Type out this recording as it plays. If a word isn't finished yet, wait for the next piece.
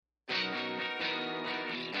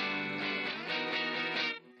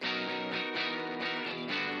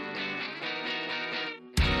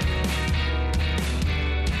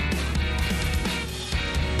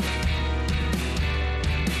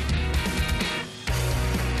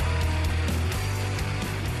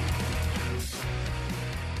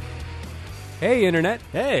Hey, Internet.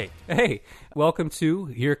 Hey. Hey. Welcome to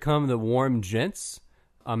Here Come the Warm Gents.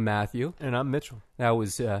 I'm Matthew. And I'm Mitchell. That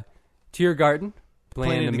was Tiergarten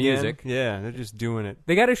playing the music. Again. Yeah, they're just doing it.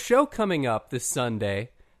 They got a show coming up this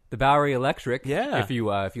Sunday, the Bowery Electric. Yeah. If you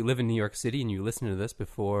live in New York City and you listen to this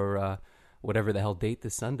before whatever the hell date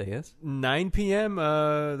this Sunday is. 9 p.m.,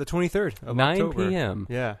 the 23rd of 9 October. p.m.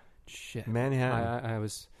 Yeah. Shit. Manhattan. I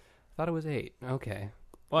thought it was 8. Okay.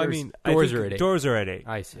 Well, Doors are at 8. Doors are at 8.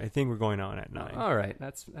 I see. I think we're going on at 9. All right.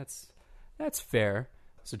 That's fair.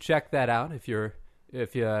 So check that out if you're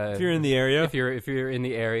in the area. If you're in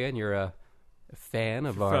the area and you're a fan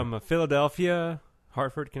of from Philadelphia,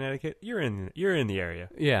 Hartford, Connecticut, you're in the area.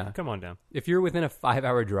 Yeah. Come on down. If you're within a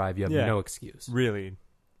 5-hour drive, you have no excuse. Really.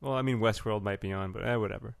 Well, I mean, Westworld might be on, but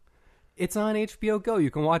whatever. It's on HBO Go.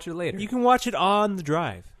 You can watch it later. You can watch it on the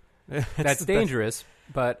drive. That's dangerous,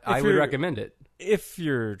 but I would recommend it. If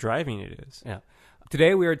you're driving, it is. Yeah.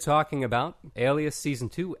 Today we are talking about Alias Season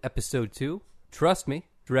 2, Episode 2, Trust Me,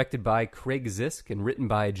 directed by Craig Zisk and written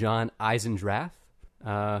by John Eisendrath.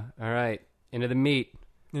 All right, into the meat.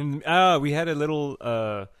 And, we had a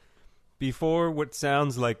little, before what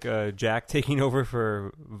sounds like Jack taking over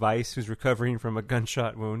for Vice, who's recovering from a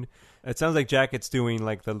gunshot wound. It sounds like Jacket's doing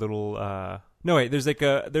like the little, no wait, there's like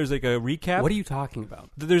a recap. What are you talking about?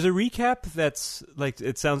 There's a recap that's like,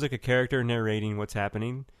 it sounds like a character narrating what's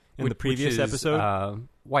happening in the previous episode.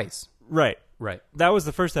 Weiss. Right. Right. That was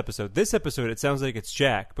the first episode. This episode, it sounds like it's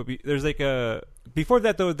Jack, but there's like a before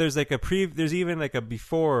that though. There's like there's even like a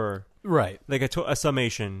before, right? Like a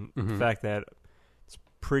summation. The fact that it's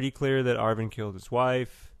pretty clear that Arvin killed his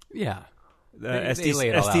wife. Yeah.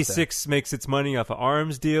 ST6 makes its money off of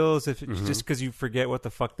arms deals. Just because you forget what the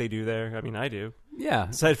fuck they do there. I mean, I do. Yeah.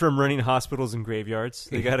 Aside from running hospitals and graveyards,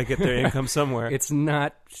 they got to get their income somewhere. It's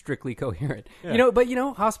not strictly coherent. Yeah. But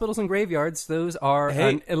hospitals and graveyards, those are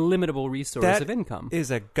an illimitable resource of income.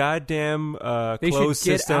 Is a goddamn they closed should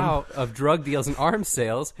get system. out of drug deals and arms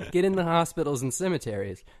sales, get into hospitals and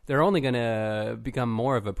cemeteries. They're only going to become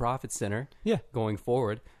more of a profit center going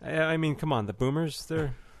forward. I mean, come on, the boomers,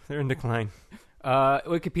 they're in decline.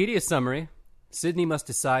 Wikipedia summary. Sydney must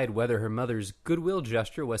decide whether her mother's goodwill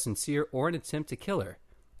gesture was sincere or an attempt to kill her.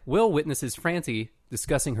 Will witnesses Francie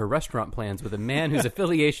discussing her restaurant plans with a man whose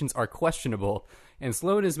affiliations are questionable, and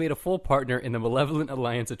Sloan is made a full partner in the malevolent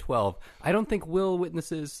alliance of 12. I don't think Will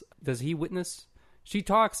witnesses... Does he witness? She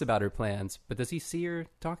talks about her plans, but does he see her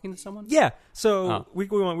talking to someone? Yeah. So we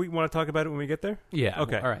want to talk about it when we get there? Yeah.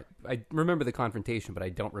 Okay. All right. I remember the confrontation, but I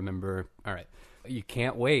don't remember... All right. You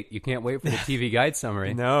can't wait. You can't wait for the TV guide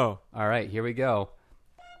summary. No. All right, here we go.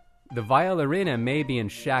 The Violarina may be in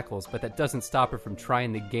shackles, but that doesn't stop her from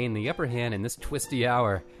trying to gain the upper hand in this twisty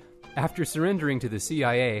hour. After surrendering to the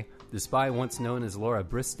CIA, the spy once known as Laura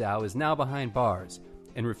Bristow is now behind bars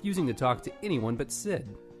and refusing to talk to anyone but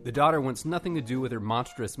Sid. The daughter wants nothing to do with her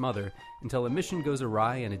monstrous mother until a mission goes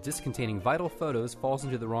awry and a disc containing vital photos falls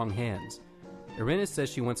into the wrong hands. Irina says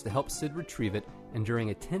she wants to help Sid retrieve it, and during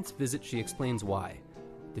a tense visit she explains why.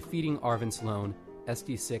 Defeating Arvin Sloan,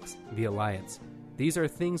 SD6, the Alliance. These are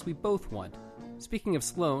things we both want. Speaking of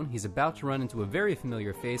Sloan, he's about to run into a very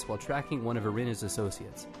familiar face while tracking one of Irina's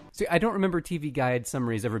associates. See, I don't remember TV guide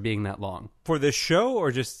summaries ever being that long. For this show or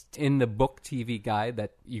just... In the book TV guide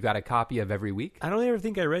that you got a copy of every week? I don't ever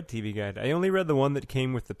think I read TV guide. I only read the one that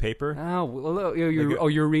came with the paper. Oh, well,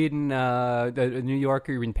 you're reading the New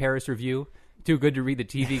Yorker, you're reading Paris Review? Too good to read the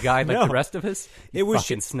TV guide like the rest of us? It was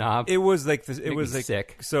fucking snob. It was like this. It was like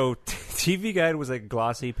sick. So TV guide was like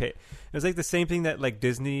glossy. It was like the same thing that like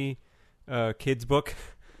Disney kids book.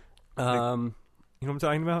 You know what I'm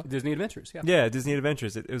talking about? Disney Adventures. Yeah. Yeah, Disney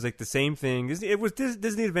Adventures. It was like the same thing.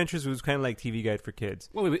 Disney Adventures was kind of like TV guide for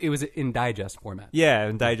kids. Well, it was in digest format. Yeah,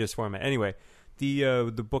 in digest format. Anyway,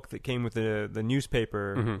 the book that came with the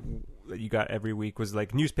newspaper that you got every week was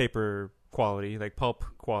like newspaper quality, like pulp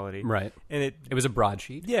quality. Right. And it was a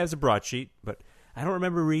broadsheet. Yeah, it was a broadsheet, but I don't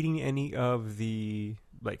remember reading any of the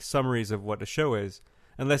like summaries of what a show is,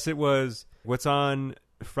 unless it was what's on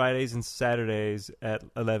Fridays and Saturdays at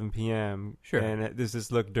 11 p.m. Sure. And does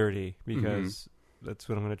this look dirty? Because that's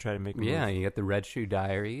what I'm going to try to make. Yeah, you got the Red Shoe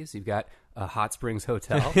Diaries. You've got Hot Springs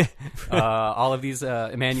Hotel. All of these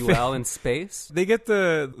Emmanuel in space. They get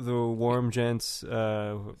the Warm Gents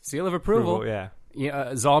seal of approval. Yeah.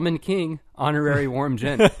 Zalman King, honorary warm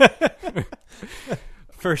gent.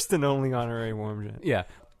 First and only honorary warm gent. Yeah.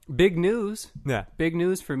 Big news. Yeah. Big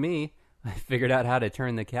news for me. I figured out how to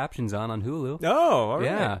turn the captions on Hulu. Oh, all right.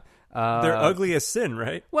 Yeah. They're ugly as sin,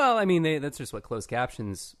 right? Well, I mean, that's just what closed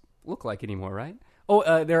captions look like anymore, right?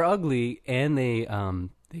 They're ugly, and they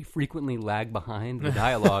frequently lag behind the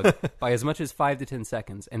dialogue by as much as 5 to 10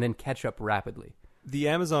 seconds, and then catch up rapidly. The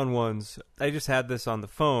Amazon ones, I just had this on the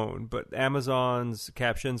phone, but Amazon's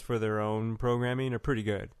captions for their own programming are pretty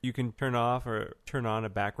good. You can turn off or turn on a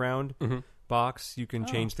background box. You can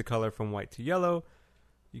change the color from white to yellow.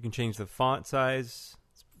 You can change the font size.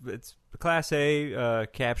 It's Class A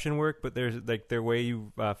caption work, but there's like their way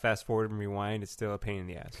you fast forward and rewind. It's still a pain in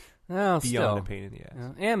the ass. Oh, Beyond still. a pain in the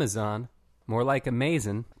ass. Amazon, more like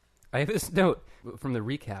Amazon. I have this note from the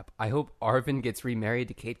recap. I hope Arvin gets remarried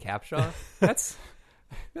to Kate Capshaw. That's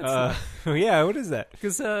yeah, what is that?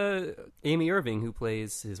 because Amy Irving, who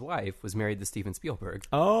plays his wife, was married to Steven Spielberg.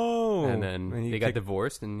 Oh. And then he they got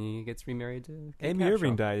divorced, and he gets remarried to Kate Amy Capshaw.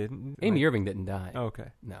 Irving died, didn't Amy Irving didn't die. Oh,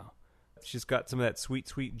 okay. No. She's got some of that sweet,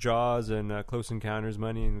 sweet Jaws and Close Encounters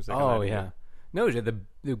money. And was like, Oh, yeah. No, she had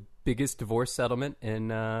the biggest divorce settlement in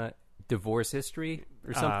divorce history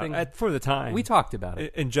or something. For the time. We talked about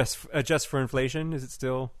it. And just for inflation, is it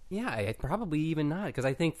still? Yeah, probably even not, because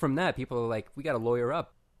I think from that, people are like, we got to lawyer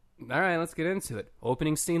up. All right, let's get into it.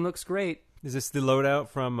 Opening scene looks great. Is this the loadout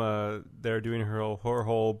from they're doing her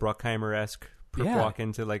whole Bruckheimer-esque walk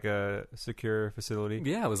into like a secure facility?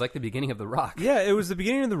 Yeah, it was like the beginning of The Rock. Yeah, it was the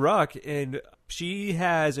beginning of The Rock, and she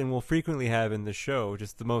has and will frequently have in the show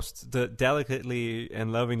just the delicately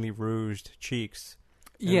and lovingly rouged cheeks.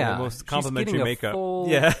 Yeah, the most complimentary she's getting makeup. A full,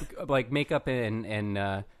 yeah, like makeup and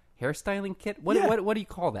hairstyling kit. What do you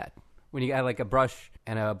call that when you add like a brush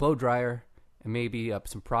and a blow dryer and maybe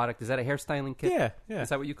some product? Is that a hairstyling kit? Yeah. Is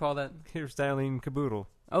that what you call that? Hairstyling caboodle.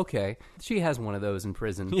 Okay, she has one of those in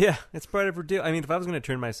prison. Yeah, it's part of her deal. I mean, if I was going to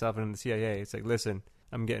turn myself into the CIA, it's like, listen,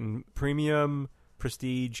 I'm getting premium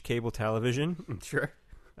prestige cable television. Sure.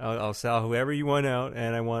 I'll sell whoever you want out,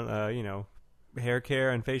 and I want hair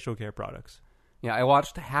care and facial care products. Yeah, I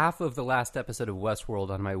watched half of the last episode of Westworld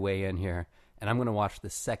on my way in here, and I'm going to watch the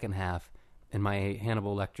second half in my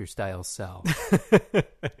Hannibal Lecter style cell.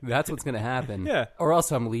 That's what's going to happen. Yeah. Or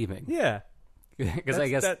else I'm leaving. Yeah. Because I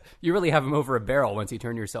guess you really have them over a barrel once you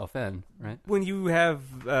turn yourself in, right? When you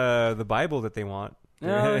have the Bible that they want,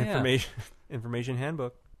 information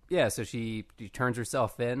handbook. Yeah, so she turns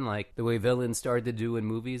herself in like the way villains started to do in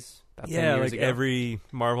movies about 10 Yeah, years like ago. every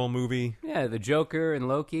Marvel movie. Yeah, the Joker and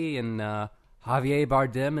Loki and Javier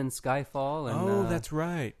Bardem in Skyfall. And, that's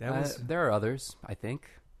right. There are others, I think.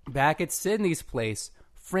 Back at Sydney's place,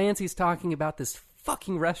 Francie's talking about this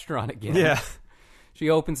fucking restaurant again. Yeah. She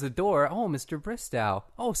opens the door. Oh, Mr. Bristow.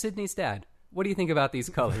 Oh, Sydney's dad. What do you think about these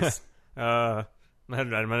colors? I'm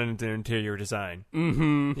not into interior design.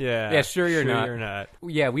 Mm-hmm. Yeah. Yeah, sure you're not. You're not.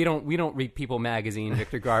 Yeah, we don't read People magazine,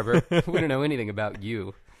 Victor Garber. We don't know anything about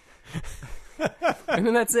you. And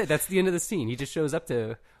then that's it. That's the end of the scene. He just shows up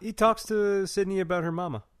to... He talks to Sydney about her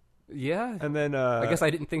mama. Yeah. And then... I guess I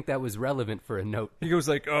didn't think that was relevant for a note. He goes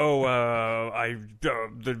like, the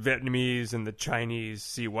Vietnamese and the Chinese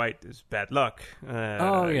see white as bad luck.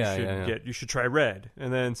 You should try red.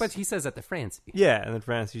 And then... But he says that to Francie. Yeah, and then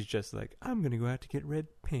Francie's just like, I'm going to go out to get red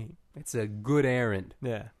paint. It's a good errand.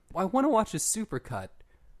 Yeah. I want to watch a supercut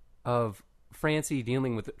of Francie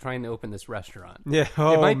dealing with trying to open this restaurant. Yeah,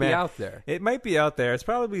 it might be out there. It might be out there. It's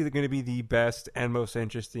probably going to be the best and most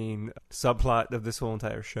interesting subplot of this whole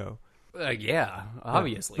entire show. Yeah,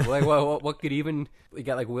 obviously. Like, what could even... We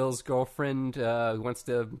got like Will's girlfriend who wants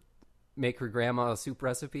to make her grandma a soup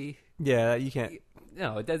recipe. Yeah, you can't...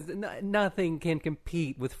 No, it does. Nothing can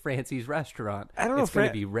compete with Francie's restaurant. I don't know. It's going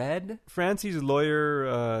to be red. Francie's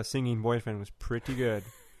lawyer singing boyfriend was pretty good.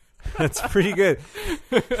 That's pretty good.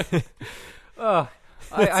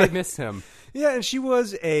 I miss him. Yeah, and she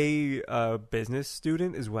was a business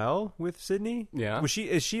student as well with Sydney. Yeah.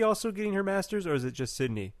 Is she also getting her master's, or is it just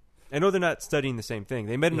Sydney? I know they're not studying the same thing.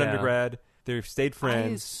 They met in undergrad. They've stayed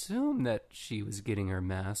friends. I assume that she was getting her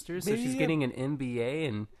master's, so Maybe, she's getting an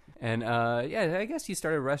MBA, and I guess you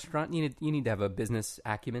start a restaurant. You need to have a business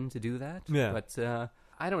acumen to do that. Yeah. But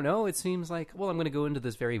I don't know. It seems like, well, I'm going to go into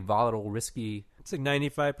this very volatile, risky... It's like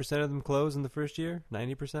 95% of them close in the first year?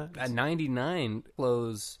 90%? 99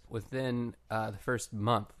 close within the first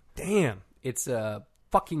month. Damn. It's a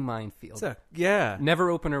fucking minefield. Yeah. Never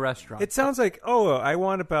open a restaurant. It sounds like, I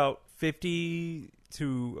want about 50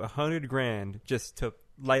 to 100 grand just to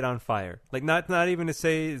light on fire. Like, not even to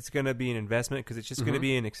say it's going to be an investment, because it's just going to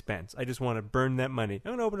be an expense. I just want to burn that money. I'm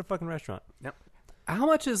going to open a fucking restaurant. Yep. How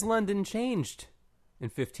much has London changed in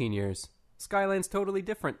 15 years? Skyline's totally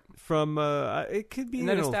different from it could be in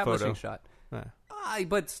an that old establishing photo. shot.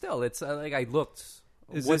 But still, it's like I looked.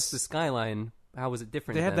 What's the skyline? How was it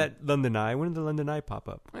different? They had that London Eye. When did the London Eye pop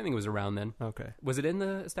up? I think it was around then. Okay. Was it in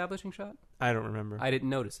the establishing shot? I don't remember. I didn't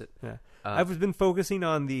notice it. Yeah. I've been focusing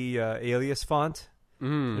on the alias font,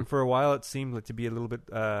 and for a while it seemed like to be a little bit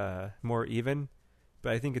more even,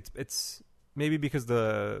 but I think it's maybe because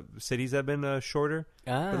the cities have been shorter.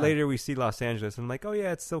 But later we see Los Angeles, and I'm like, oh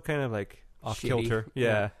yeah, it's still kind of like off kilter.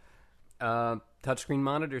 Yeah. Touchscreen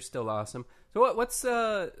monitor's still awesome. So what's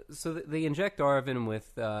so they inject Arvin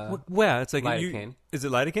with well, it's like lidocaine. Is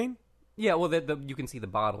it lidocaine? Yeah, well, you can see the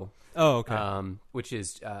bottle. Oh, okay. Which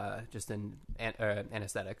is just an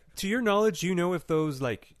anesthetic. To your knowledge, do you know if those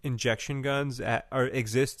like injection guns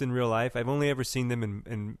exist in real life? I've only ever seen them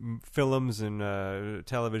in films and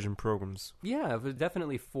television programs. Yeah,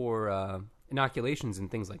 definitely for inoculations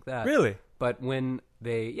and things like that. Really? But when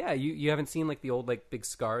you haven't seen like the old like big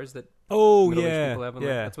scars that middle-aged people have.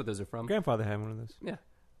 Yeah, that's what those are from. Grandfather had one of those. Yeah.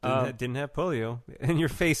 Didn't have polio. In your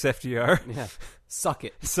face, FDR. Yeah. Suck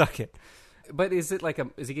it. Suck it. But is it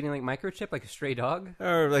is he getting like microchip like a stray dog?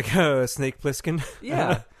 Or like a Snake Plissken?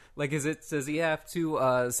 Yeah. Like does he have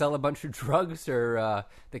to sell a bunch of drugs or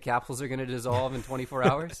the capsules are going to dissolve in 24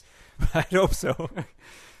 hours? I'd hope so.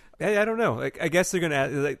 I don't know. Like I guess they're going to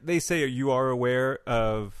like they say you are aware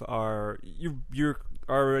of our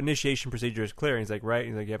initiation procedure is clear. And he's like, right?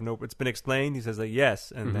 He's like, you have no it's been explained. He says like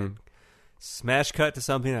yes, and then smash cut to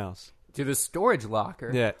something else. To the storage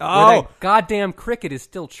locker. Yeah. Oh, that goddamn cricket is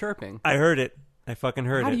still chirping. I heard it. I fucking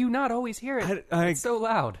heard it. How do you not always hear it? It's so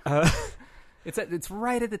loud. It's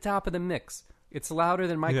right at the top of the mix. It's louder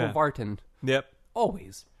than Michael Vartan. Yep.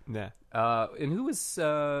 Always. Yeah. And who was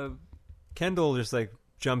Kendall just like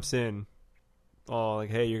jumps in. Oh, like,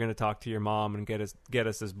 hey, you're gonna talk to your mom and get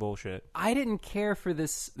us this bullshit. I didn't care for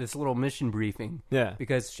this little mission briefing. Yeah,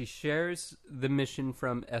 because she shares the mission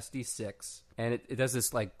from SD6, and it does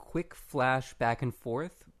this like quick flash back and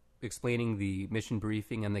forth explaining the mission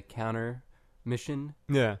briefing and the counter mission.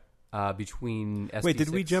 Yeah, between SD6. Wait, did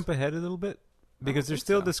we jump ahead a little bit? Because they're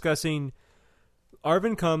still discussing.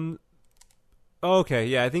 Arvin come. Oh, okay,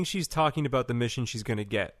 yeah, I think she's talking about the mission she's gonna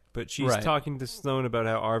get. But she's talking to Sloane about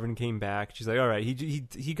how Arvin came back. She's like, all right,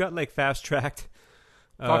 he got like fast tracked.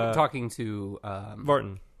 Talking to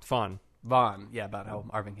Vaughn, yeah, about how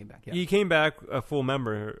Arvin came back. Yeah. He came back a full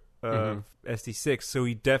member of SD6, so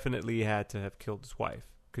he definitely had to have killed his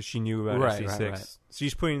wife because she knew about SD6. Right. So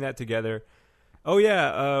she's putting that together. Oh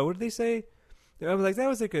yeah, what did they say? I was like, that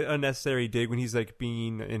was like an unnecessary dig when he's like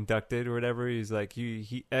being inducted or whatever. He's like,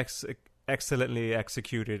 he excellently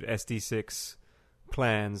executed SD6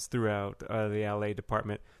 plans throughout the LA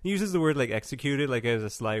department. He uses the word like executed like as a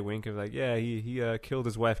sly wink of like, yeah, he killed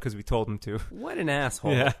his wife because we told him to. What an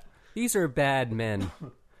asshole. Yeah. These are bad men.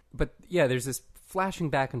 But yeah, there's this flashing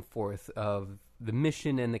back and forth of the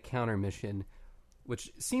mission and the counter mission, which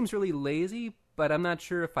seems really lazy, but I'm not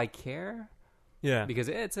sure if I care. Yeah. Because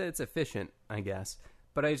it's efficient, I guess.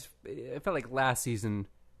 But I felt like last season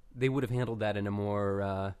they would have handled that in a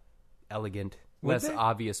more elegant, less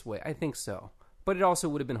obvious way. I think so. But it also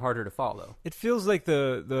would have been harder to follow. It feels like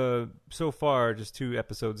the so far, just 2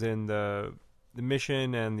 episodes in, the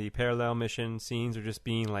mission and the parallel mission scenes are just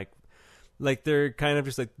being like they're kind of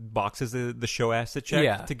just like boxes the show has to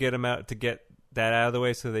check to get them out, to get that out of the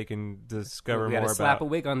way so they can discover more about. We gotta slap a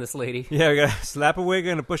wig on this lady. Yeah, we gotta slap a wig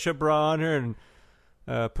and a push-up bra on her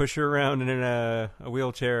and push her around in a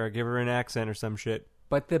wheelchair or give her an accent or some shit.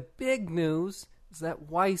 But the big news is that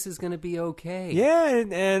Weiss is going to be okay. Yeah,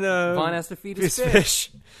 and Vaughn has to feed his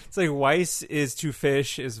fish. It's like Weiss is to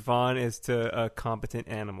fish as Vaughn is to a competent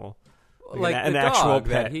animal. Like an the actual dog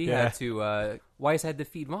pet. That he had to, Weiss had to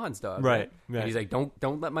feed Vaughn's dog. Right. And he's like,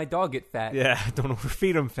 don't let my dog get fat. Yeah, don't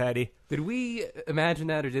overfeed him, fatty. Did we imagine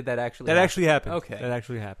that, or did that actually happen? That actually happened. Okay. That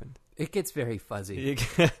actually happened. It gets very fuzzy.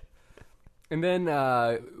 And then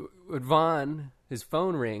Vaughn, his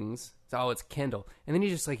phone rings. It's Kendall. And then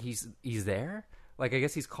he's just like, he's there? Like, I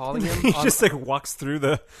guess he's calling him. He just like walks through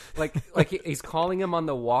the like he's calling him on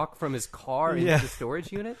the walk from his car into the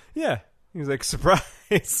storage unit. Yeah, he's like, surprise.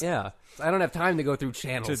 Yeah, I don't have time to go through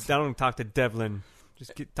channels. I don't talk to Devlin.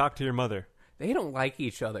 Just talk to your mother. They don't like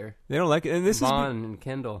each other. They don't like it. And this Vaughn and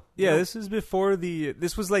Kendall. Yeah, this is before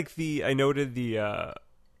this was like I noted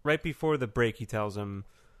right before the break. He tells him,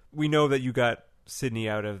 "We know that you got Sydney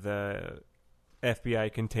out of the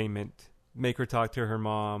FBI containment. Make her talk to her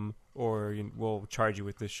mom, or we'll charge you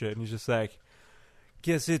with this shit." And he's just like,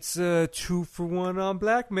 "Guess it's 2 for 1 on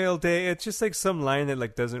blackmail day." It's just like some line that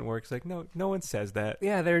like doesn't work. It's like, no one says that.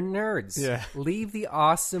 Yeah, they're nerds. Yeah, leave the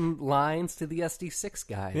awesome lines to the SD6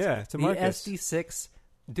 guys. Yeah, to the Marcus. SD6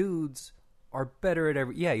 dudes are better at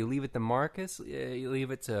every. Yeah, you leave it to Marcus. You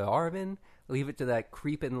leave it to Arvin. Leave it to that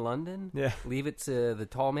creep in London. Yeah. Leave it to the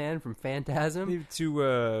tall man from Phantasm. Leave it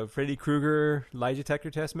to Freddy Krueger, lie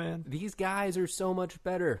detector test man. These guys are so much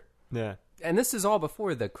better. Yeah. And this is all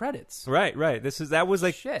before the credits. Right. That was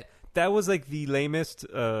like Shit. That was like the lamest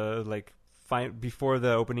before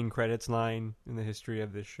the opening credits line in the history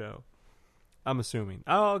of this show. I'm assuming.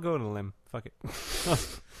 I'll go on a limb. Fuck it.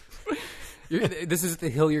 This is the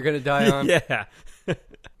hill you're going to die on? Yeah.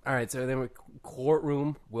 All right, so then we're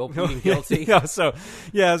courtroom, Will pleading guilty. I was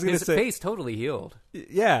going to His say. face totally healed.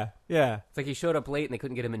 Yeah. It's like he showed up late and they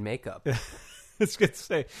couldn't get him in makeup. I was going to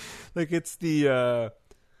say, like, it's the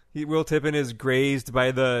Will Tippin is grazed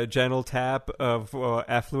by the gentle tap of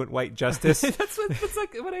affluent white justice. That's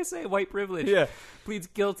like when I say white privilege. Yeah. Pleads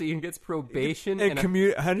guilty and gets probation and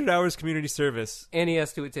 100 hours community service. and he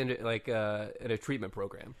has to attend a treatment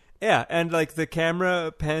program. Yeah, and like the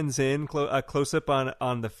camera pans in a close up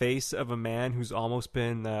on the face of a man who's almost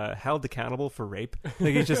been held accountable for rape.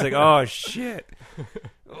 Like he's just like, oh shit,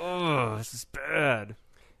 oh this is bad.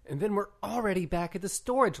 And then we're already back at the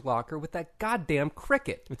storage locker with that goddamn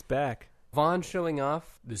cricket. It's back. Vaughn showing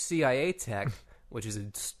off the CIA tech, which is a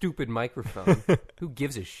stupid microphone. Who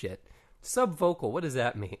gives a shit? Subvocal, what does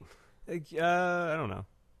that mean? I don't know.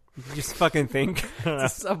 You just fucking think.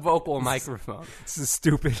 It's a subvocal microphone. This is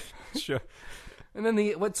stupid. Sure. And then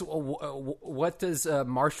what does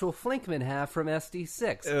Marshall Flinkman have from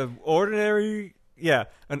SD6? An ordinary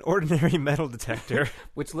metal detector.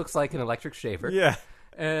 Which looks like an electric shaver. Yeah.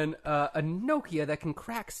 And a Nokia that can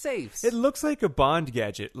crack safes. It looks like a Bond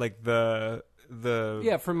gadget, like the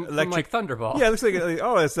from like Thunderball. Yeah, it looks like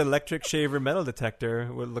it's an electric shaver metal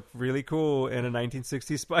detector. Would look really cool in a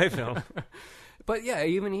 1960s spy film. But yeah,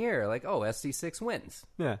 even here, like, SD6 wins.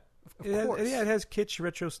 Yeah. Of course. It has kitsch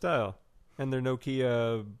retro style. And their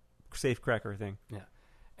Nokia safe cracker thing. Yeah.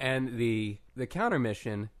 And the counter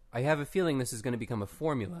mission, I have a feeling this is going to become a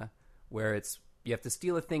formula where you have to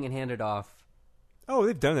steal a thing and hand it off. Oh,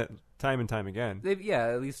 they've done it time and time again.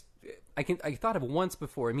 At least I thought of it once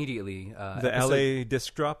before immediately. The LA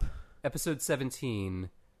disc drop? Episode 17,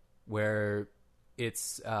 where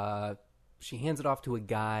it's she hands it off to a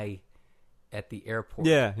guy at the airport.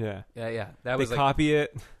 Yeah. That was they copy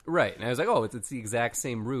it. Right. And I was like, oh, it's the exact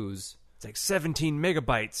same ruse. It's like 17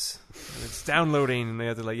 megabytes. It's downloading, and they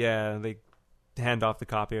have to they hand off the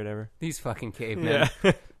copy or whatever. These fucking cavemen.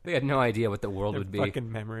 Yeah. They had no idea what the world Their would be.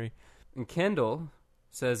 fucking memory. And Kendall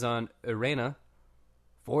says on Irena,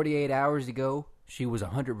 48 hours ago, she was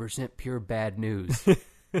 100% pure bad news.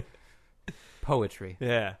 Poetry.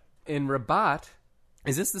 Yeah. In Rabat,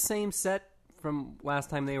 is this the same set from last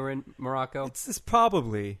time they were in Morocco? It's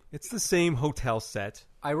the same hotel set.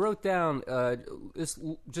 I wrote down, this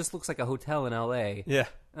just looks like a hotel in L.A. Yeah.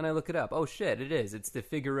 And I look it up. Oh, shit, it is. It's the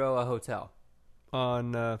Figueroa Hotel.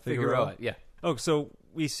 On Figueroa, yeah. Oh, so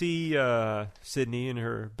we see Sydney in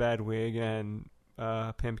her bad wig and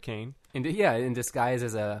Pimp Kane. In disguise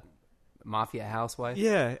as a mafia housewife.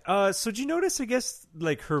 Yeah. So did you notice, I guess,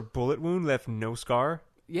 like her bullet wound left no scar?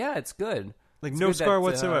 Yeah, it's good. Like It's no good scar that,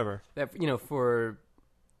 whatsoever. That you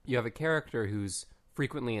have a character who's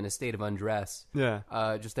frequently in a state of undress. Yeah.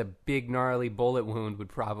 Just a big gnarly bullet wound would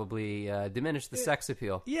probably diminish the sex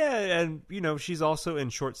appeal. Yeah, and she's also in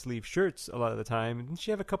short sleeve shirts a lot of the time. Didn't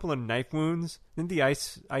she have a couple of knife wounds? Didn't the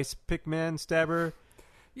ice pick man stab her?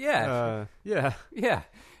 Yeah. Yeah. Yeah.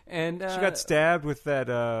 And she got stabbed with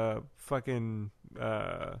that fucking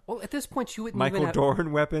well, at this point she wouldn't Michael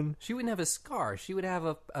Dorn weapon. She wouldn't have a scar. She would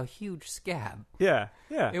have a huge scab. Yeah.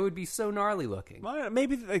 It would be so gnarly looking. Well,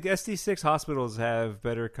 maybe like SD6 hospitals have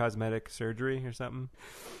better cosmetic surgery or something.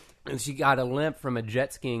 And she got a limp from a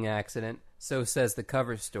jet skiing accident. So says the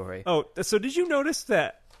cover story. Oh, so did you notice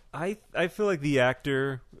that? I feel like the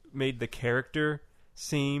actor made the character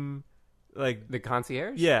seem like the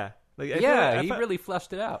concierge. Yeah, he really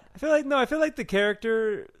fleshed it out. I feel like the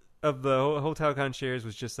character of the hotel concierge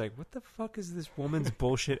was just like, what the fuck is this woman's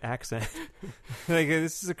bullshit accent? Like,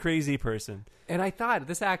 this is a crazy person. And I thought,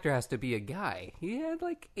 this actor has to be a guy. He had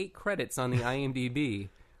like 8 credits on the IMDb.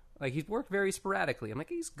 Like, he's worked very sporadically. I'm like,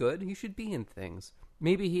 he's good. He should be in things.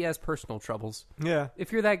 Maybe he has personal troubles. Yeah.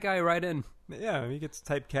 If you're that guy, write in. Yeah, he gets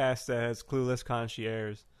typecast as clueless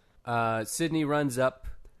concierge. Sydney runs up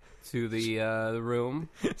to the room.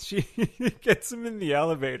 She gets him in the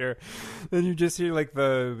elevator, and you just hear like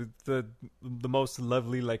the most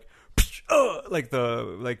lovely like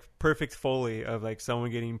perfect Foley of like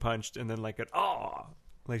someone getting punched, and then like an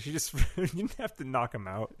like she just you didn't have to knock him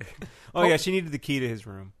out. Oh yeah, she needed the key to his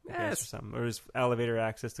room, yes, or something, or his elevator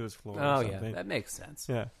access to his floor. Oh or something. Yeah, that makes sense.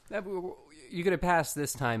 Yeah, You could have passed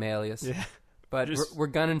this time, Alias. Yeah. but Just- we're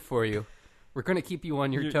gunning for you. We're going to keep you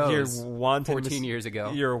on your You're toes. wanton 14 years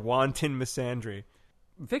ago. You're wanton misandry.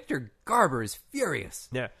 Victor Garber is furious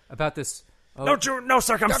Yeah. about this. No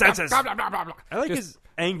circumstances. Blah, blah, blah, blah, blah. I like Just- his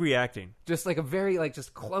angry acting. Just like a very, like,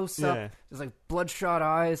 just close up, Yeah. just like bloodshot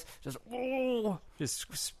eyes, just, Just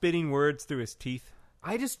spitting words through his teeth.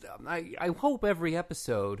 I hope every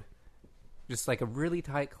episode, just like a really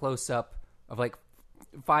tight close up of like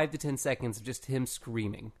 5 to 10 seconds of just him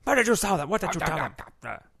screaming. What did you tell them? What did you tell them?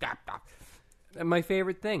 And my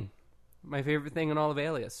favorite thing in all of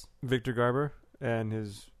Alias. Victor Garber and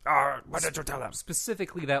his. What did you tell them?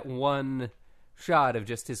 Specifically that one shot of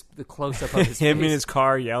just the close up of his Him face. in his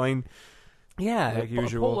car yelling. Yeah, like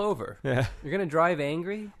usual. pull over. Yeah. You're gonna drive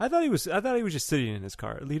angry? I thought he was just sitting in his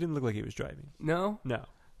car. He didn't look like he was driving. No. No.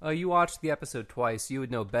 You watched the episode twice. You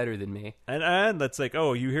would know better than me. And that's like,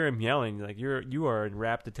 oh, you hear him yelling, like you are in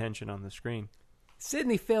rapt attention on the screen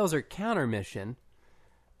Sydney fails her counter mission.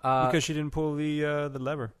 because she didn't pull the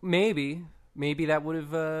lever. Maybe that would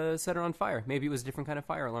have set her on fire. Maybe it was a different kind of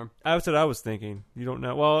fire alarm. That's what I was thinking. You don't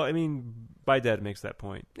know. Well, I mean, Bydad makes that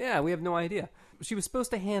point. Yeah, we have no idea. She was supposed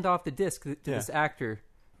to hand off the disc to this actor,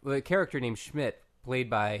 a character named Schmidt, played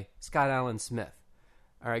by Scott Allen Smith.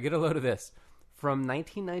 All right, get a load of this. From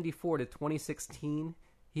 1994 to 2016,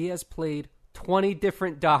 he has played 20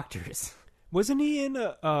 different doctors. Wasn't he in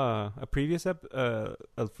a previous a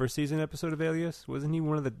first season episode of Alias? Wasn't he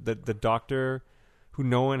one of the doctor who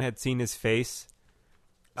no one had seen his face?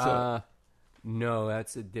 No,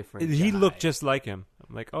 that's a different He guy. looked just like him.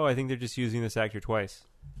 I'm like, oh, I think they're just using this actor twice.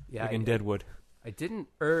 Yeah, like in Deadwood. I didn't,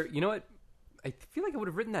 you know what? I feel like I would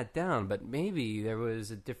have written that down, but maybe there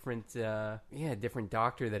was a different, different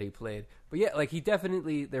doctor that he played. But yeah, like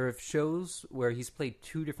there are shows where he's played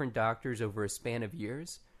 2 different doctors over a span of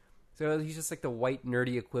years. So he's just like the white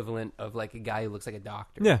nerdy equivalent of like a guy who looks like a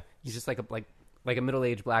doctor. Yeah. He's just like a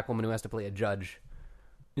middle-aged black woman who has to play a judge.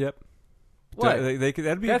 Yep. What?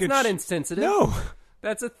 That'd be That's a good not insensitive. No.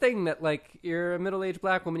 That's a thing that like you're a middle-aged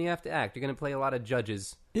black woman, you have to act. You're going to play a lot of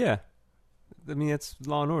judges. Yeah. I mean, that's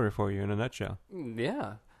Law and Order for you in a nutshell.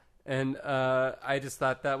 Yeah, and I just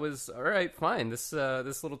thought that was all right. Fine. This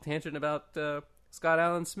little tangent about Scott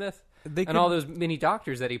Allen Smith and all those mini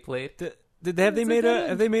doctors that he played. Have they made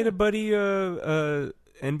a buddy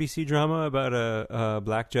NBC drama about a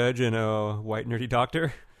black judge and a white nerdy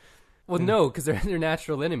doctor? Well, no, because they're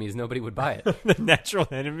natural enemies. Nobody would buy it. The natural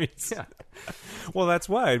enemies. Yeah. Well, that's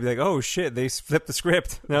why I'd be like, oh shit, they flipped the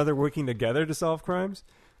script. Now they're working together to solve crimes.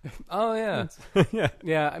 Oh yeah, Yeah.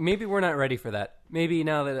 yeah. Maybe we're not ready for that. Maybe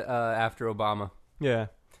now that after Obama, Yeah.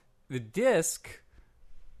 the disc,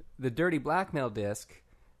 the dirty blackmail disc,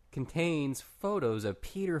 contains photos of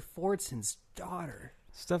Peter Fortson's daughter.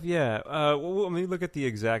 Stuff. Yeah. Well, let me look at the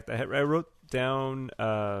exact. I wrote down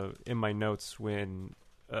in my notes when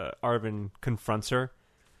Arvin confronts her.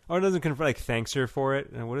 Or doesn't confront, like thanks her for it.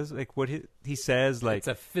 And what is like what he says? Like It's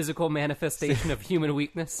a physical manifestation of human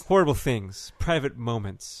weakness. horrible things, private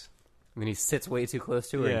moments. And then he sits way too close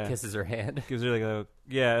to her Yeah. and kisses her hand. Gives her like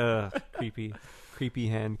a creepy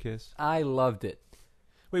hand kiss. I loved it.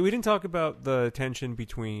 Wait, we didn't talk about the tension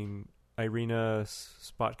between Irina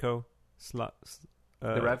Spotko, The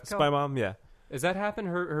Revco? Spy Mom. Yeah, Does that happen?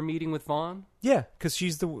 Her meeting with Vaughn? yeah, because she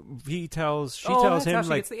tells that's him how she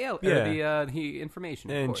like gets the the information.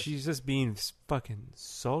 Of and course. she's just being fucking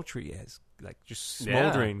sultry as like just Yeah.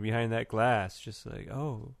 smoldering behind that glass, just like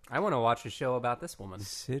oh I want to watch a show about this woman.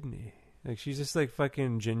 Sydney, like she's just like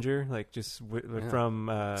fucking Ginger, like just from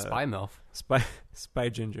Spy MILF. Spy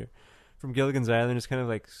Ginger from Gilligan's Island, just kind of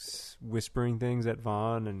like whispering things at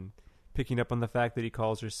Vaughn and picking up on the fact that he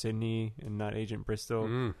calls her Sydney and not Agent Bristol.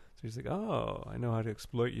 So he's like, oh, I know how to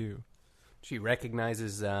exploit you. She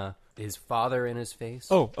recognizes his father in his face.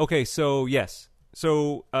 Oh, okay. So yes.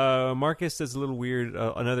 So Marcus does a little weird,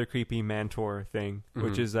 another creepy mentor thing,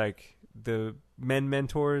 which is like the men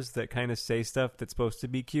mentors that kind of say stuff that's supposed to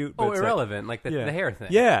be cute. But it's irrelevant, like the hair thing.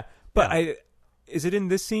 Yeah, but is it in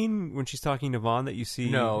this scene when she's talking to Vaughn that you see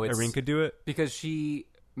No, it's- Irinka do it? Because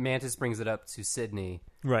Mantis brings it up to Sydney,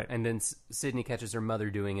 Right. and then Sydney catches her mother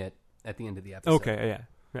doing it at the end of the episode. Okay,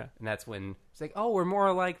 yeah. And that's when it's like, oh, we're more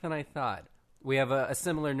alike than I thought. We have a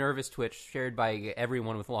similar nervous twitch shared by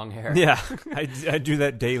everyone with long hair. Yeah, I do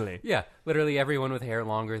that daily. Yeah, literally everyone with hair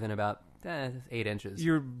longer than about 8 inches.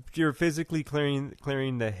 You're physically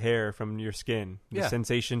clearing the hair from your skin. The Yeah.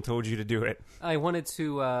 sensation told you to do it. I wanted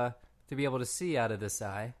to be able to see out of this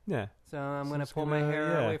eye, Yeah. so I'm going to just pull my gonna-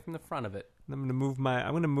 hair yeah. away from the front of it. I'm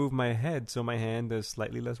gonna move my head so my hand does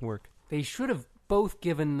slightly less work. They should have both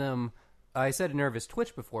given them. I said a nervous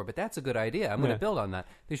twitch before, but that's a good idea. I'm going Yeah. to build on that.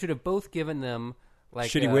 They should have both given them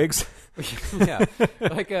like shitty wigs. Yeah,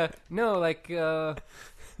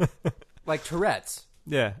 like Tourette's.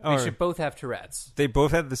 Yeah, They should both have Tourette's. they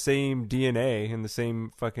both have the same DNA and the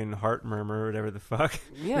same fucking heart murmur or whatever the fuck.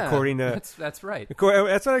 Yeah, according to that's right.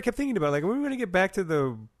 that's what I kept thinking about. Like, when are we going to get back to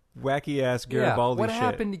the wacky ass Garibaldi What shit?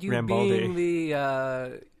 happened to you Rambaldi. being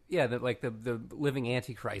the living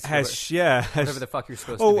Antichrist? Whatever the fuck you're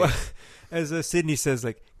supposed to be. As Sydney says,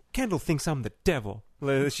 like, Kendall thinks I'm the devil.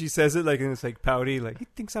 Like, she says it like, and it's like pouty, like, he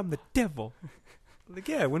thinks I'm the devil. Like,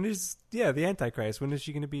 the Antichrist? When is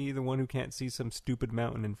she going to be the one who can't see some stupid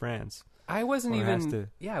mountain in France? I wasn't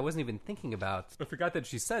even thinking about. I forgot that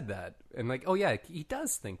she said that, and like, oh yeah, he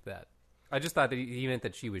does think that. I just thought that he meant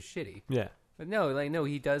that she was shitty. Yeah, but no,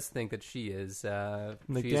 he does think that she is. She's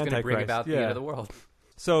going to bring about the end of the world.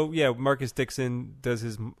 So yeah, Marcus Dixon does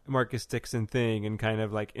his Marcus Dixon thing and kind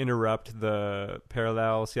of like interrupt the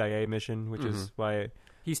parallel CIA mission, which is why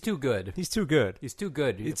he's too good. He's too good. He's too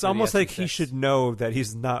good. It's almost like he should know that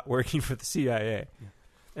he's not working for the CIA. Yeah.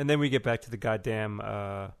 And then we get back to the goddamn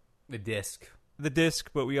the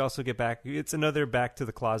disc, but we also get back. It's another back to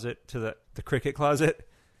the closet, to the cricket closet.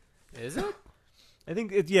 Is it? I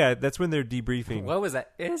think that's when they're debriefing. What was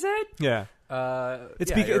that? Is it? Yeah.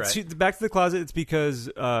 It's because it's back to the closet. It's because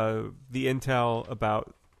the intel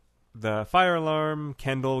about the fire alarm.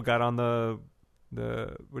 Kendall got on the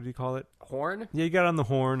what do you call it? Horn. Yeah, he got on the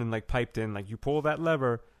horn and like piped in, like, you pull that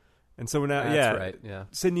lever, and so now that's right. Yeah.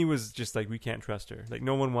 Sydney was just like, we can't trust her. Like,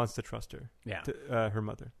 no one wants to trust her. Yeah. Her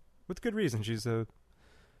mother, with good reason. She's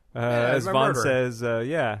as Vaughn says,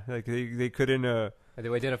 like they couldn't. They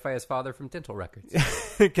identify his father from dental records.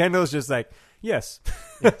 Kendall's just like, yes.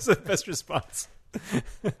 That's the best response.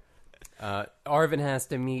 Arvin has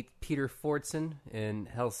to meet Peter Fortson in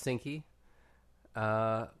Helsinki,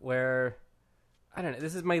 where, I don't know.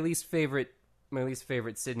 This is my least favorite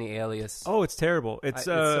Sydney alias. Oh, it's terrible. It's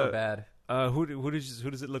so bad. Who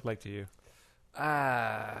does it look like to you?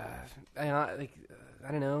 I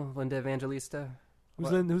don't know. Linda Evangelista.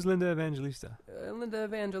 Who's Linda Evangelista? Linda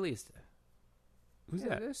Evangelista. Who's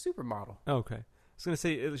that? A supermodel. Oh, okay. I was going to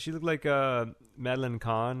say, she looked like Madeline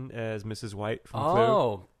Kahn as Mrs. White from Clue.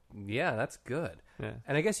 Oh, yeah, that's good. Yeah.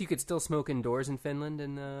 And I guess you could still smoke indoors in Finland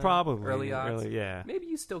in probably early odds. Yeah. Maybe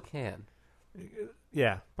you still can.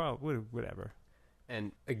 Yeah, probably, whatever.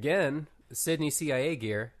 And again, Sydney CIA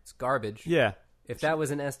gear, it's garbage. Yeah. If that was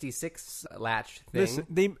an SD6 latch thing. Listen,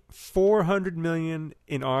 they $400 million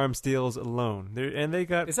in arms deals alone. They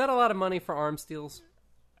got. Is that a lot of money for arms deals?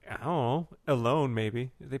 I don't know. Alone, maybe.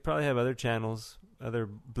 They probably have other channels, other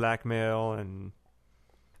blackmail, and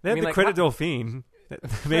they have the Credit Dauphine.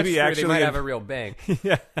 Maybe actually they might have a real bank.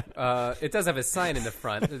 Yeah. It does have a sign in the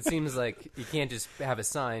front. It seems like you can't just have a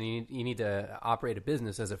sign. You need to operate a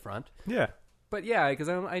business as a front. Yeah. But yeah, because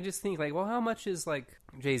I just think like, well, how much is like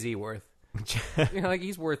Jay-Z worth? Like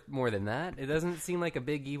he's worth more than that. It doesn't seem like a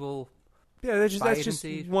big evil. Yeah, that's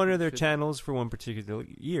just one of their channels for one particular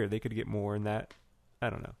year. They could get more in that. I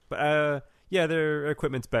don't know, but their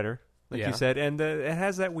equipment's better, like you said, and it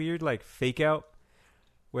has that weird like fake out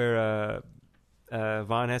where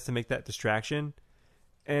Vaughn has to make that distraction,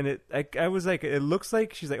 and I was like, it looks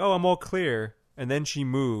like she's like, oh, I'm all clear, and then she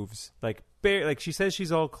moves like she says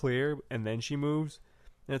she's all clear, and then she moves,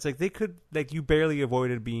 and it's like they could you barely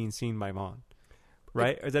avoided being seen by Vaughn.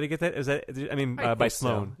 Right? Or did I get that? Is that? I mean, by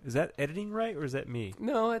Sloan. So. Is that editing right, or is that me?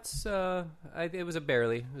 No, it's. It was a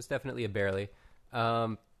barely. It was definitely a barely.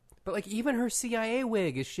 But like even her CIA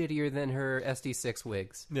wig is shittier than her SD6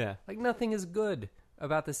 wigs. Yeah. Like nothing is good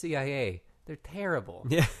about the CIA. They're terrible.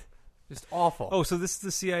 Yeah. Just awful. Oh, so this is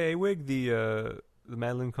the CIA wig, the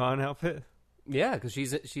Madeline Kahn outfit? Yeah, because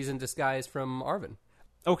she's in disguise from Arvin.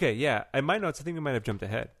 Okay, yeah. I think we might have jumped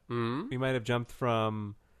ahead. Mm-hmm. We might have jumped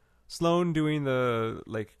from Sloan doing the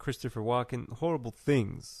like Christopher Walken horrible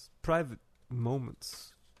things, private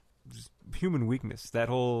moments. Just human weakness. That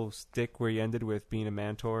whole stick where he ended with being a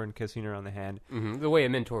mentor and kissing her on the hand. Mm-hmm. The way a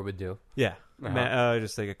mentor would do. Yeah.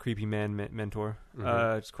 Just like a creepy mentor.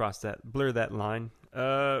 Mm-hmm. Just blur that line.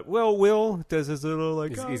 Will does his little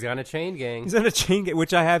like... He's on a chain gang. He's on a chain gang,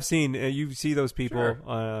 which I have seen. You see those people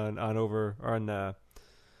on what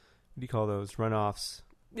do you call those? Runoffs.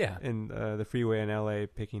 Yeah. In the freeway in LA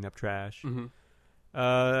picking up trash. Mm-hmm.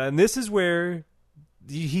 And this is where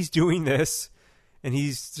he's doing this. And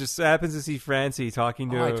he's just happens to see Francie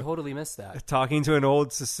talking to. I totally missed that. Talking to an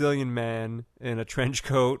old Sicilian man in a trench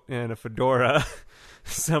coat and a fedora,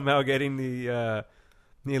 somehow getting the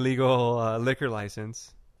illegal liquor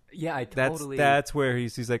license. Yeah, I totally. That's where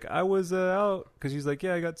he's like, I was out because he's like,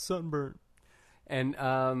 yeah, I got sunburnt. And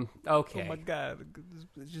okay. Oh my god,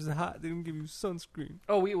 it's just hot. They didn't give you sunscreen.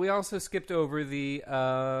 Oh, we also skipped over the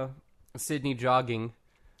Sydney jogging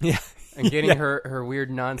Yeah, and getting her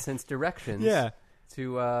weird nonsense directions. yeah.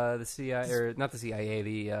 To the CIA, or not the CIA,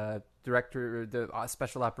 the director, the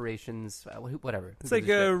special operations, whatever. It's like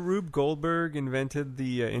Rube Goldberg invented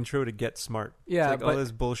the intro to Get Smart. Yeah, it's like all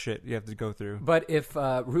this bullshit you have to go through. But if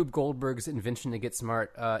Rube Goldberg's invention to Get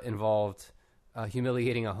Smart involved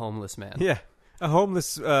humiliating a homeless man, Yeah, a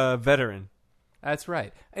homeless veteran. that's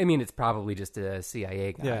right. I mean, it's probably just a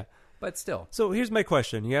CIA guy. Yeah. But still. So here's my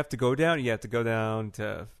question: You have to go down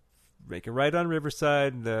to make a right on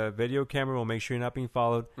Riverside. The video camera will make sure you're not being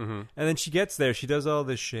followed. Mm-hmm. And then she gets there. She does all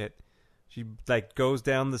this shit. She like goes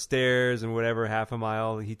down the stairs and whatever, half a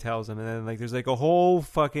mile. He tells him, and then like there's like a whole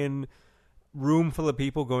fucking room full of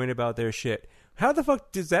people going about their shit. How the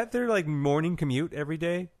fuck is that their like morning commute every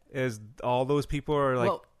day? As all those people are like,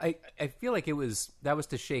 Well, I feel like that was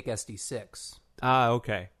to shake SD6.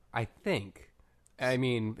 Okay. I think. I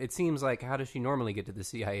mean, it seems like, how does she normally get to the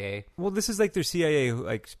CIA? Well, this is like their CIA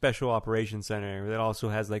like special operations center that also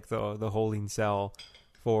has like the holding cell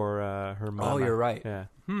for her mom. Oh, you're right. Yeah.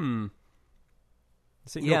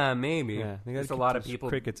 So, Yeah, maybe. Yeah, they gotta There's a keep lot of those people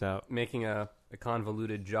crickets out. making a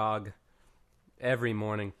convoluted jog every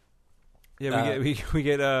morning. Yeah, we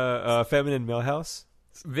get a feminine Millhouse.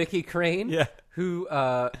 Vicky Crane, Yeah. who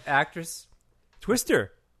actress. Twister's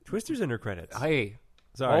in her credits. Hey,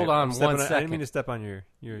 Sorry, hold on one I didn't second. mean to step on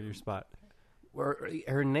your spot.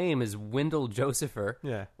 Her name is Wendell Josepher.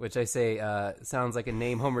 Yeah. Which I say sounds like a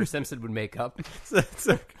name Homer Simpson would make up. It's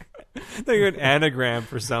like an anagram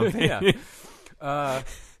for something. Yeah.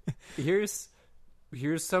 Here's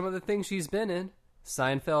some of the things she's been in: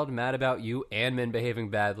 Seinfeld, Mad About You, and Men Behaving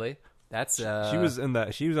Badly. That's She was on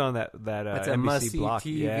that that's a NBC must-see block.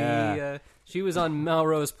 TV. Yeah. She was on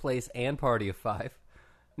Melrose Place and Party of Five,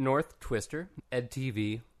 North, Twister, Ed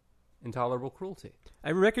TV, Intolerable Cruelty.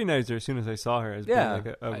 I recognized her as soon as I saw her as Yeah.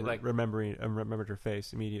 being I remembered her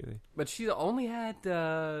face immediately. But she only had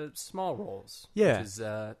small roles. Yeah. Which is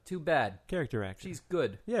too bad. Character actor. She's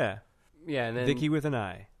good. Yeah. Yeah, and then Vicky with an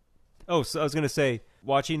eye. Oh, so I was gonna say,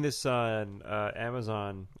 watching this on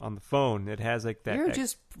Amazon on the phone, it has like that. You're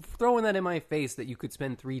just throwing that in my face that you could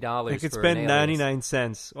spend $3. I could for spend an 99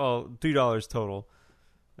 cents. Well, $3 total.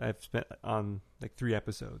 I've spent on like 3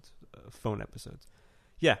 episodes, phone episodes.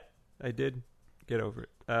 Yeah, I did get over it.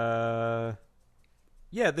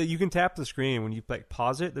 Yeah, you can tap the screen when you like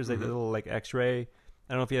pause it. There's like a little like X-ray.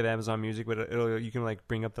 I don't know if you have Amazon Music, but you can like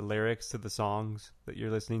bring up the lyrics to the songs that you're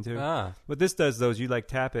listening to. What this does though is you like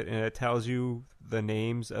tap it and it tells you the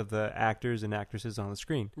names of the actors and actresses on the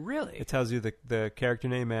screen. Really? It tells you the character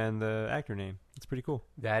name and the actor name. It's pretty cool.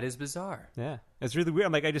 That is bizarre. Yeah, it's really weird.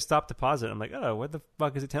 I'm like, I just stopped to pause it. I'm like, oh, what the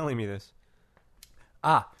fuck is it telling me this?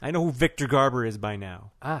 I know who Victor Garber is by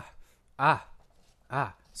now.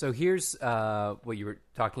 So here's what you were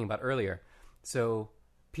talking about earlier. So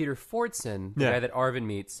Peter Fordson, the guy that Arvin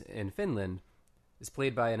meets in Finland, is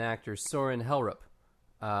played by an actor, Soren Hellrup.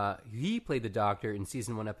 He played the Doctor in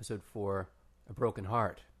season 1, episode 4, A Broken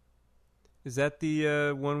Heart. Is that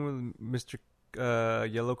the one with Mr.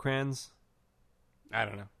 Yellowcrans? I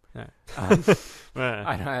don't know. Yeah. I don't No,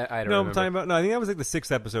 remember. I'm talking about. No, I think that was like the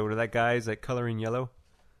 6th episode where that guy's like coloring yellow.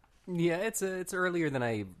 Yeah, it's earlier than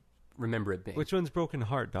I remember it being. Which one's Broken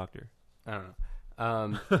Heart, Doctor? I don't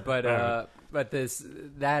know. But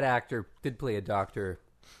that actor did play a doctor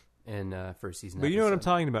in first season. But you know what I'm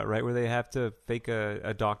talking about, right? Where they have to fake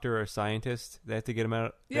a doctor or a scientist. They have to get him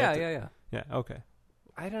out. Yeah. Yeah. Okay.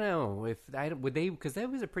 I don't know if would they, because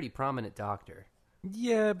that was a pretty prominent doctor.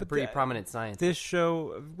 Yeah, but Pretty prominent scientist. This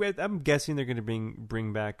show, I'm guessing they're going to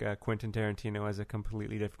bring back Quentin Tarantino as a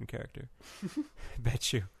completely different character.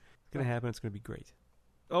 Bet you. It's going to happen. It's going to be great.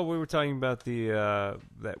 Oh, we were talking about the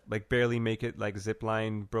that like barely make it like zip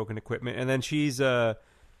line broken equipment, and then she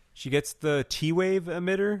gets the T-wave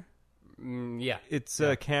emitter. Yeah, It's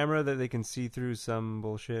a camera that they can see through some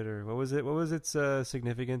bullshit, or what was it? What was its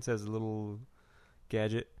significance as a little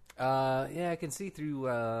gadget? I can see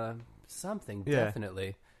through something. Yeah.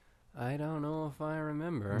 Definitely. I don't know if I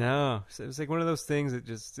remember. No, it was like one of those things that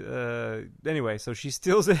just anyway. So she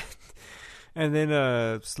steals it. And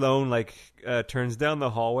then Sloane like turns down the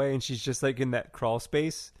hallway, and she's just like in that crawl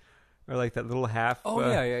space, or like that little half. Oh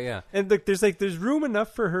yeah. And look, there's room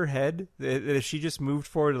enough for her head that if she just moved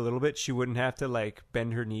forward a little bit, she wouldn't have to like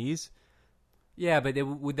bend her knees. Yeah, but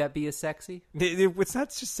would that be as sexy? It's not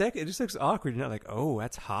just sexy. It just looks awkward. You're not like, oh,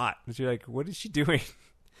 that's hot. But you're like, what is she doing?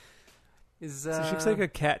 So she looks like a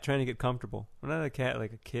cat trying to get comfortable. Well, not a cat,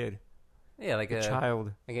 like a kid. Yeah, like a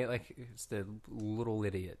child. Like just a little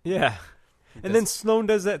idiot. Yeah. And then Sloane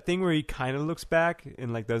does that thing where he kind of looks back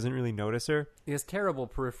and like doesn't really notice her. He has terrible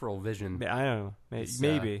peripheral vision. I don't know. It's,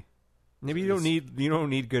 Maybe you don't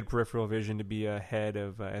need good peripheral vision to be a head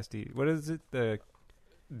of SD. What is it?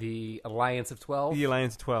 The Alliance of 12? The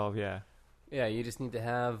Alliance 12, yeah. Yeah, you just need to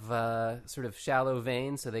have sort of shallow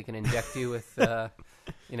veins so they can inject you with,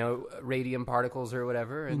 radium particles or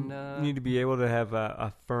whatever. And you need to be able to have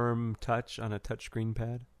a firm touch on a touchscreen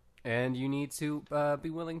pad. And you need to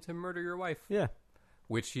be willing to murder your wife. Yeah.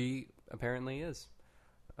 Which he apparently is.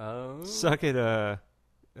 Suck it,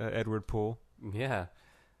 Edward Poole. Yeah.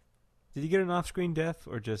 Did he get an off-screen death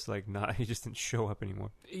or just like not? He just didn't show up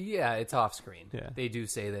anymore. Yeah, it's off screen. Yeah. They do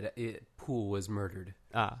say that Poole was murdered.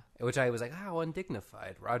 Ah. Which I was like, how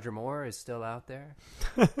undignified. Roger Moore is still out there.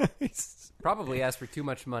 Probably asked for too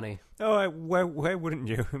much money. Oh, why wouldn't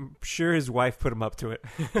you? I'm sure his wife put him up to it.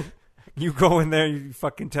 You go in there, you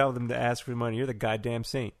fucking tell them to ask for money. You're the goddamn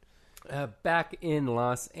saint. Back in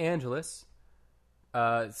Los Angeles,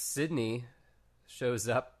 Sydney shows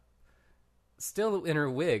up, still in her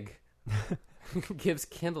wig, gives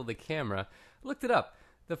Kendall the camera. Looked it up.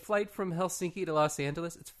 The flight from Helsinki to Los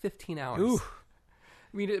Angeles, it's 15 hours. Ooh.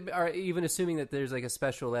 I mean, even assuming that there's like a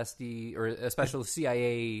special SD or a special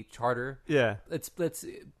CIA charter. Yeah. Let's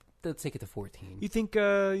take it to 14. You think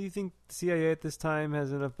CIA at this time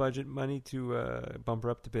has enough budget money to bump her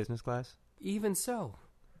up to business class? Even so,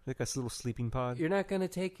 Like a little sleeping pod? you're not going to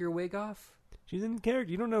take your wig off? She's in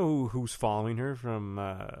character. You don't know who's following her from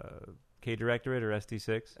K-Directorate or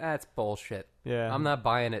SD6? That's bullshit. Yeah. I'm not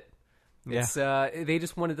buying it. Yeah. It's they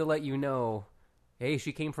just wanted to let you know, hey,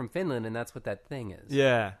 she came from Finland, and that's what that thing is.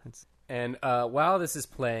 Yeah. And while this is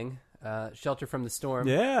playing, Shelter from the Storm.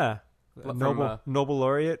 Yeah. From, Nobel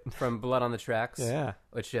laureate. From Blood on the Tracks. Yeah.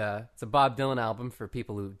 Which it's a Bob Dylan album for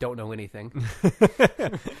people who don't know anything.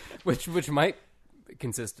 which might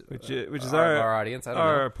consist which is of our audience. I don't know.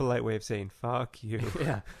 Our polite way of saying fuck you.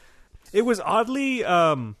 Yeah. It was oddly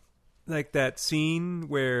like that scene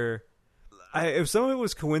where if some of it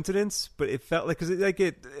was coincidence, but it felt like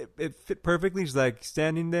it fit perfectly. She's like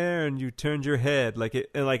standing there, and you turned your head,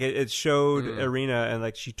 it showed Irina, and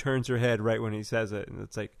like she turns her head right when he says it, and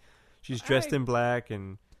it's like she's dressed in black,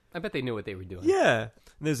 and I bet they knew what they were doing. Yeah, and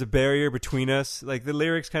there's a barrier between us. Like the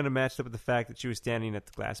lyrics kind of matched up with the fact that she was standing at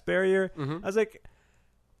the glass barrier. Mm-hmm. I was like,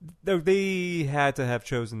 they had to have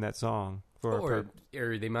chosen that song or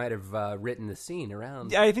they might have written the scene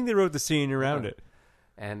around. Yeah, I think they wrote the scene around it.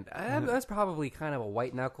 And that's probably kind of a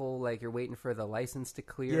white knuckle, like you're waiting for the license to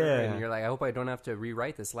clear, Yeah. and you're like, I hope I don't have to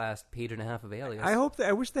rewrite this last page and a half of Alias.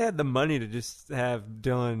 I wish they had the money to just have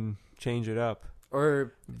Dylan change it up.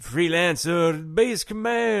 Or freelancer, base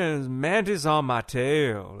commands, mantis on my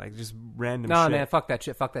tail, like just random. No, shit. man, fuck that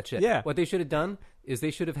shit. Yeah. What they should have done is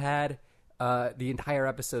they should have had the entire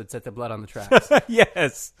episode set to Blood on the Tracks.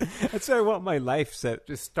 Yes, that's why I want my life set,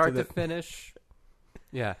 just start to finish.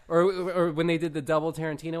 Yeah, or when they did the double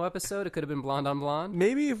Tarantino episode, it could have been Blonde on Blonde.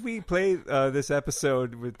 Maybe if we play this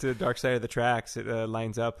episode with the Dark Side of the Tracks, it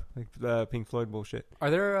lines up like Pink Floyd bullshit. Are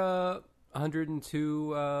there 102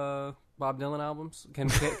 Bob Dylan albums? Can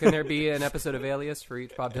there be an episode of Alias for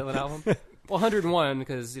each Bob Dylan album? Well, 101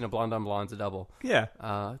 because Blonde on Blonde's a double. Yeah,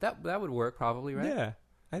 that would work probably, right? Yeah,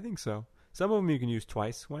 I think so. Some of them you can use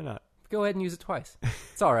twice. Why not? Go ahead and use it twice.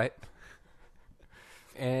 It's all right.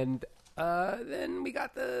 And then we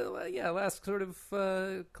got the last sort of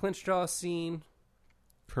clinch jaw scene.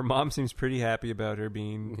 Her mom seems pretty happy about her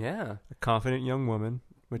being a confident young woman,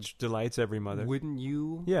 which delights every mother. Wouldn't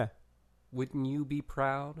you? Yeah. Wouldn't you be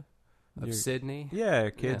proud of Sydney? Yeah,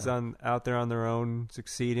 kids out there on their own,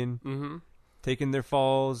 succeeding, taking their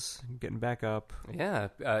falls, getting back up.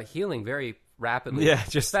 Yeah, healing very rapidly. Yeah,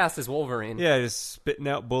 just fast as Wolverine. Yeah, just spitting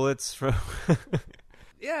out bullets from.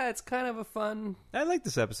 Yeah, it's kind of a fun. I like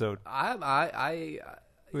this episode. It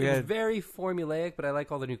was very formulaic, but I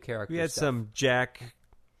like all the new characters. We had some Jack.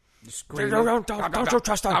 Don't you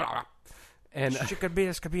trust her? And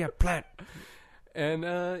this could be a plant. And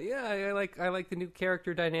I like the new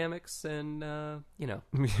character dynamics, and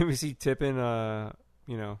we see Tippin.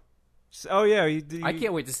 Oh yeah, I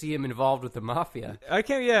can't wait to see him involved with the mafia. I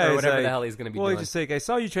can't. Yeah, or whatever the hell he's going to be doing. Well, just like I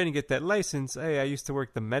saw you trying to get that license. Hey, I used to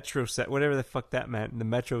work the Metro whatever the fuck that meant, the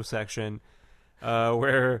Metro section,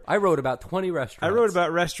 where I wrote about 20 restaurants. I wrote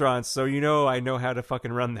about restaurants, so I know how to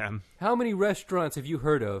fucking run them. How many restaurants have you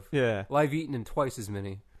heard of? Yeah, well, I've eaten in twice as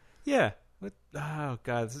many. Yeah. Oh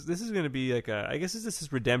god, this is going to be like I guess this is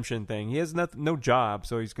his redemption thing. He has no job,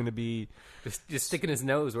 so he's going to be just sticking his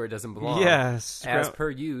nose where it doesn't belong. Yeah, as per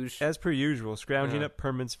usual, scrounging up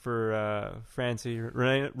permits for Francie,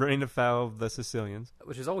 running afoul of the Sicilians,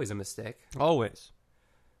 which is always a mistake. Always.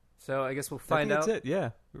 So I guess we'll I find think out. that's it.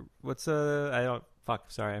 Yeah. What's I don't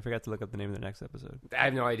fuck. Sorry, I forgot to look up the name of the next episode. I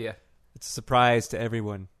have no idea. It's a surprise to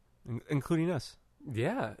everyone, including us.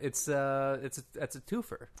 Yeah, that's a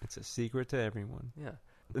twofer. It's a secret to everyone. Yeah.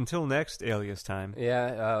 Until next alias time.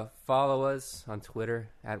 Yeah, follow us on Twitter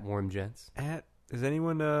at WarmGents. Is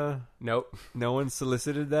anyone Nope. no one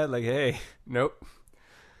solicited that? Like, hey, Nope.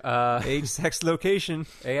 age, sex, location.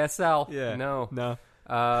 ASL. Yeah. No. No.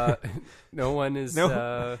 No one is.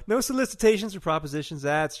 No. No solicitations or propositions.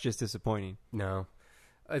 That's just disappointing. No.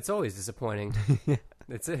 It's always disappointing.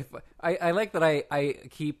 I like that I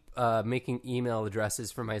keep making email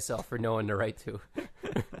addresses for myself for no one to write to.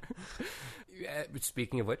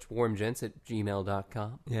 Speaking of which,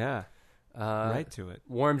 warmgents@gmail.com. Yeah. Right to it.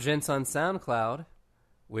 WarmGents on SoundCloud,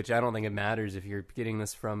 which I don't think it matters if you're getting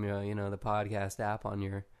this from the podcast app on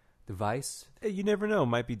your device. Hey, you never know.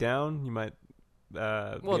 Might be down. You might be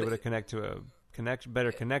able to connect to a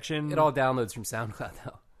better connection. It all downloads from SoundCloud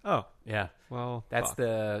though. Oh, yeah. Well, that's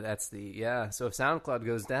the So if SoundCloud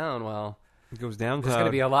goes down, well, it goes down. There's going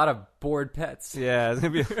to be a lot of bored pets. Yeah, it's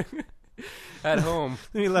going to be at home.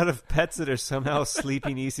 There's going to be a lot of pets that are somehow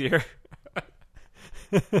sleeping easier.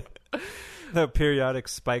 The periodic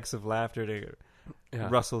spikes of laughter to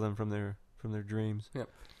rustle them from their dreams. Yep.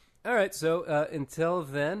 All right. So until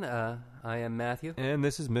then, I am Matthew, and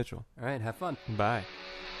this is Mitchell. All right. Have fun. Bye.